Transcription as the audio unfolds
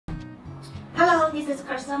this is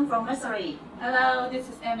Kirsten from Mercery. Hello, this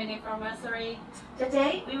is Emily from Mercery.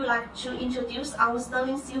 Today, we would like to introduce our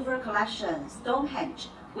sterling silver collection, Stonehenge,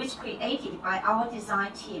 which created by our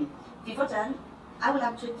design team. Before then, I would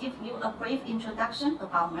like to give you a brief introduction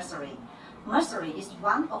about Mercery. Mercery is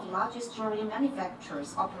one of the largest jewelry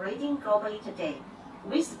manufacturers operating globally today.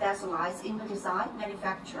 We specialize in the design,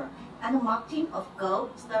 manufacture, and marketing of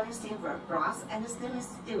gold, sterling silver, brass, and stainless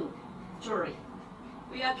steel jewelry.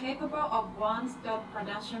 We are capable of one-stop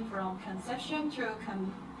production from conception to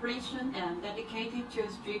completion and dedicated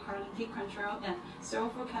to strict quality control and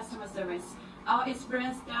skillful customer service. Our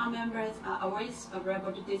experienced staff members are always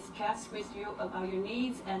available to discuss with you about your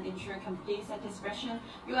needs and ensure complete satisfaction.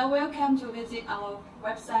 You are welcome to visit our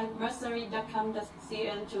website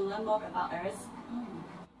mercery.com.cn to learn more about us.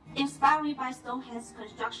 Inspired by Stonehenge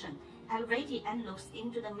construction, elevated and looks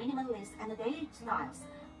into the minimalist and daily styles,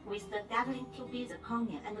 with the dazzling QB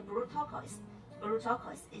zirconia and the blue turquoise. Blue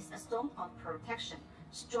turquoise is a stone of protection,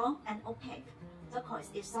 strong and opaque. Turquoise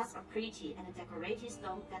is such a pretty and decorated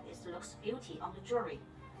stone that it looks beauty on the jewelry.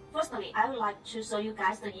 Firstly, I would like to show you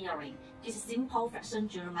guys the earring. This simple fashion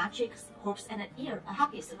geometric hoops and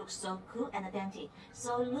huggies look so cool and dainty.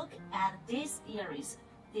 So look at these earrings.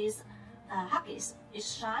 These huggies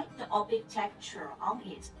is shine the opaque texture on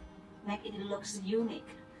it, make it looks unique.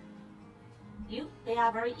 They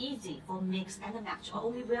are very easy for mix and match or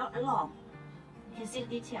only wear alone. You can see the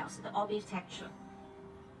details, the opaque texture.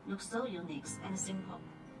 Looks so unique and simple.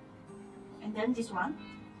 And then this one,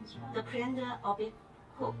 the plain opaque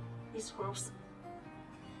hoop. This hoops,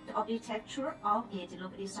 the opaque texture of it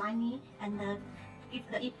looks shiny and the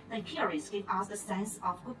appearance gives us the sense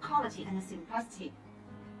of good quality and simplicity.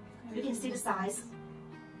 You can see the size,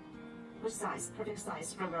 good size, perfect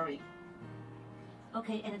size for wearing.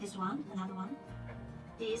 Okay, and this one, another one.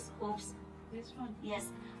 These hoops. This one? Yes,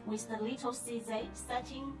 with the little CZ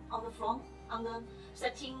setting on the front, on the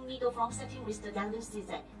middle front setting with the diamond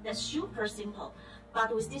CZ. That's super simple,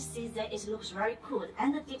 but with this CZ, it looks very cool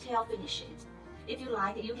and the detail finish it. If you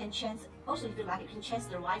like, you can change. Also, if you like, you can change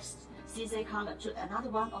the white CZ color to another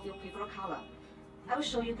one of your preferred color. I will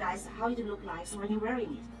show you guys how it looks like when you're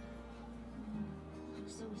wearing it.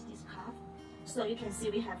 So with this cuff, so you can see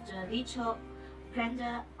we have the little plain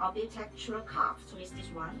opaque texture cuffs with this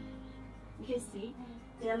one. You can see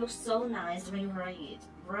they look so nice when you're wearing it.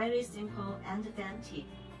 Very simple and dainty,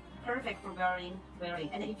 perfect for wearing.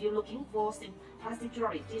 And if you're looking for some plastic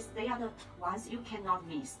jewelry, they are the ones you cannot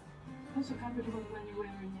miss. Also comfortable when you're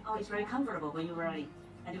wearing it. Oh, it's very comfortable when you're wearing it,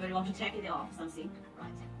 and you really want to take it off something,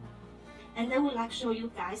 right? And then we'd like to show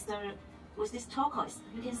you guys with this turquoise.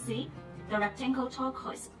 You can see the rectangle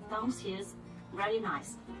turquoise down here is very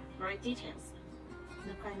nice, very detailed.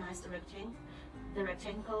 Look quite nice, the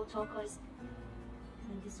rectangle turquoise.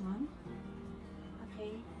 And this one.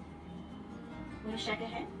 Okay. Will you shake your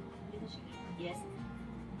hand? Yes.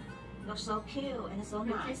 Looks so cute and so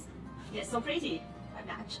nice. Yes, so pretty. I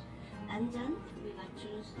match. And then we like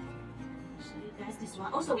to show you guys this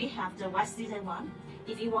one. Also, we have the white season one.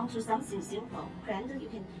 If you want to something simple, plain, you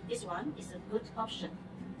can. This one is a good option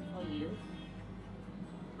for you.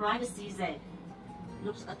 Bright CZ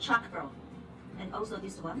looks attractive. And also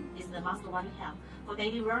this one is the master one you have for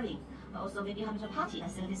daily wearing. Also maybe having a party, I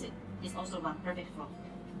think this is also one perfect for.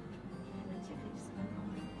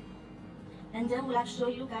 And then we'll show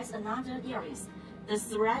you guys another earrings. The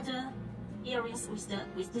thread earrings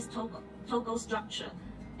with this toggle structure.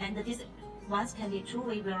 And these ones can be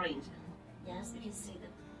two-way wearing. Yes, you can see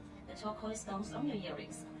the turquoise stones on your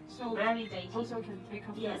earrings. So very dainty. Also can take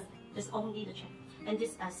off. Yes, there's only the chain. And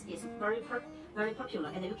this is very popular,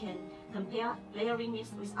 and you can compare layering it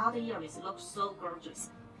with other earrings. It looks so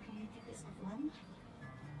gorgeous. Okay, take this one.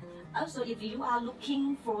 Also, if you are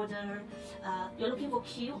looking for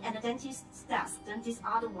cute and dainty styles, then these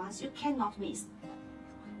other ones you cannot miss.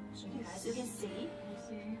 So guys, you can see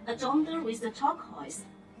a jonder with the turquoise,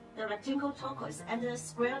 the rectangle turquoise, and the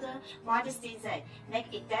squared white CZ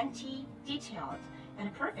make it dainty, detailed,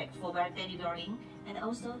 and perfect for daily wearing. And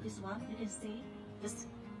also this one, you can see this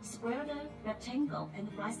squared rectangle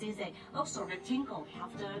and bright CZ. Also, rectangle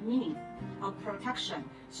have the meaning of protection,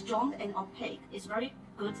 strong and opaque. It's very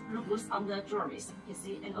good looks on the jewelries. You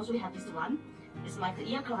see, and also we have this one. It's like the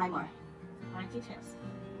ear climber. Right details.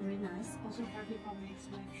 Very nice. Also perfect for mix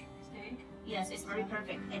match steak. Yes, it's very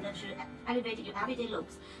perfect and to elevate your everyday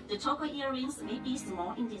looks. The turquoise earrings may be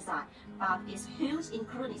small in design, but it's huge in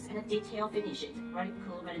coolness and detail finish. Very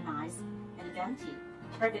cool, very nice, and dainty.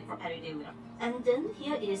 Perfect for everyday wear. And then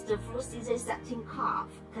here is the full CZ satin cuff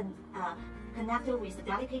connected with the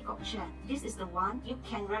delicate gold chain. This is the one you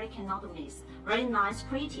really cannot miss. Very nice,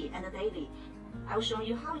 pretty, and daily. I will show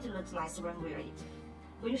you how it looks like when wear it.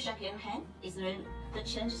 When you shake your hand, it's when the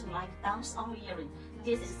changes like dance on earring.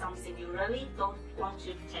 This is something you really don't want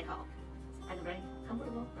to take off. And very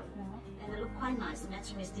comfortable. And it looks quite nice,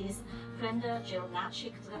 matching with this trendy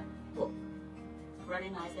geometric book. Really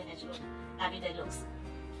nice and natural everyday looks.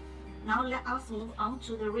 Now let us move on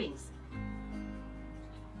to the rings.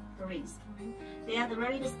 The rings. They are the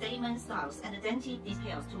very statement styles and dainty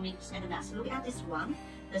details to mix and match. Look at this one.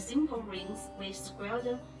 The simple rings with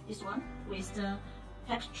squared, this one with the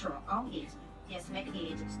texture on it. Yes, make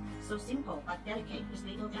it so simple but delicate with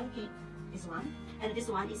little delicate. This one. And this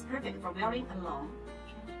one is perfect for wearing alone.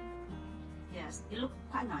 Yes, it looks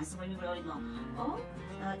quite nice when you wear it alone. Or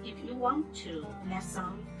if you want to match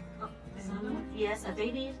some yes, a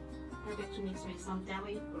daily perfect to mix with some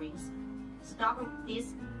daily rings. Start with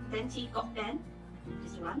this dainty gold band.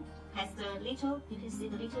 This one has the little, you can see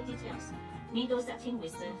the little details. Middle setting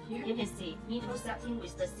with the, you can see middle setting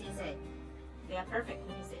with the CZ. They are perfect,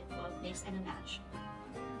 you can see, for mix and match.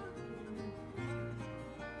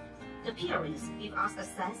 The appearance gives us a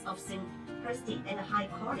sense of simplicity and high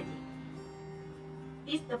quality.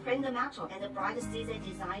 If the plain metal and the bright CZ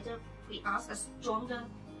design we us a stronger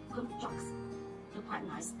contrast. Look quite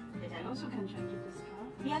nice. I also can change this color.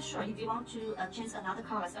 Yeah, sure. If you want to change another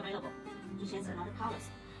colors available, to change another colors.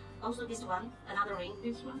 Also this one, another ring.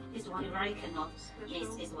 This one you really cannot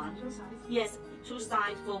miss this one. Two sides. Yes, two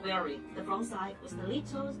sides for wearing. The front side with the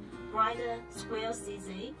little brighter square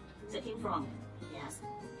CZ sitting front. Yes.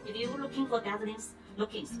 If you're looking for dazzling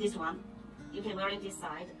lookings, this one, you can wear it this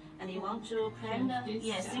side. And you want to plan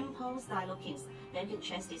simple style lookings, then you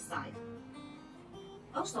change this side.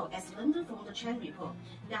 Also, as learned from the trend report,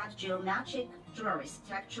 that geometric jewelries,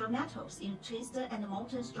 textured metals in twisted and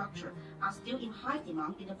molten structure are still in high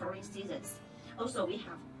demand in the foreign seasons. Also, we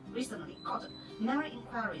have recently got many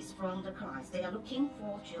inquiries from the clients. They are looking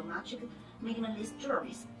for geometric minimalist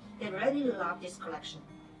jewelries. They really love this collection.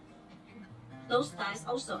 Those styles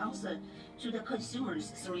also answer to the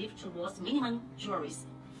consumers' thrift towards minimum jewelries.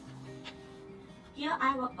 Here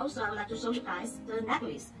I would like to show you guys the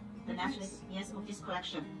necklace. The necklace, yes, of this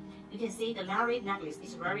collection. You can see the layered necklace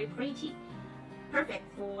is very pretty. Perfect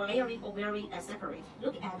for layering or wearing as separate.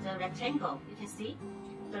 Look at the rectangle. You can see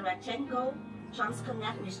the rectangle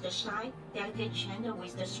transconnect with the shine, delicate chain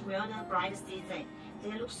with the squared bright CZ.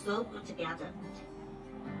 They look so good together.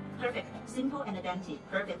 Perfect, simple and dainty.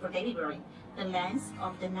 Perfect for daily wearing. The length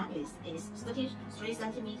of the necklace is 33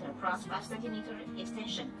 cm plus 5 cm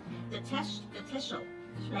extension. The texture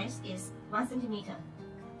length is 1 cm.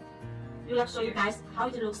 We will show you guys how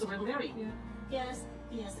it looks when wearing. Yes,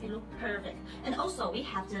 it looks perfect. And also we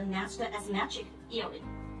have the matched asymmetric earring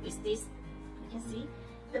with this. You can see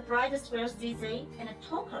the bright square CZ and the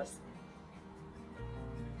turquoise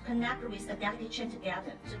connect with the delicate chain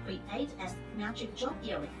together to create a magic drop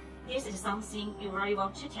earring. This is something you really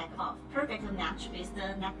want to take off. Perfect match with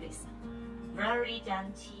the necklace. Very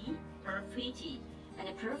dainty, very pretty,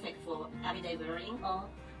 and perfect for everyday wearing or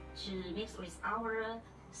to mix with our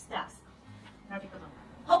styles.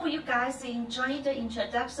 Hope you guys enjoyed the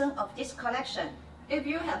introduction of this collection. If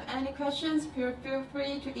you have any questions, feel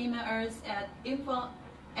free to email us at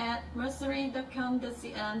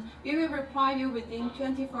info@mercery.com.cn. We will reply you within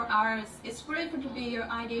 24 hours. It's great to be your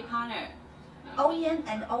ID partner. OEM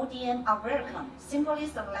and ODM are welcome. Simply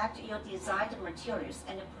select your desired materials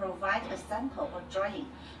and provide a sample or drawing,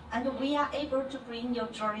 and we are able to bring your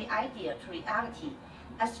jewelry idea to reality,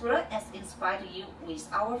 as well as inspire you with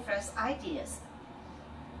our fresh ideas.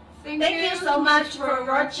 Thank you so much for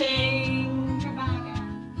watching.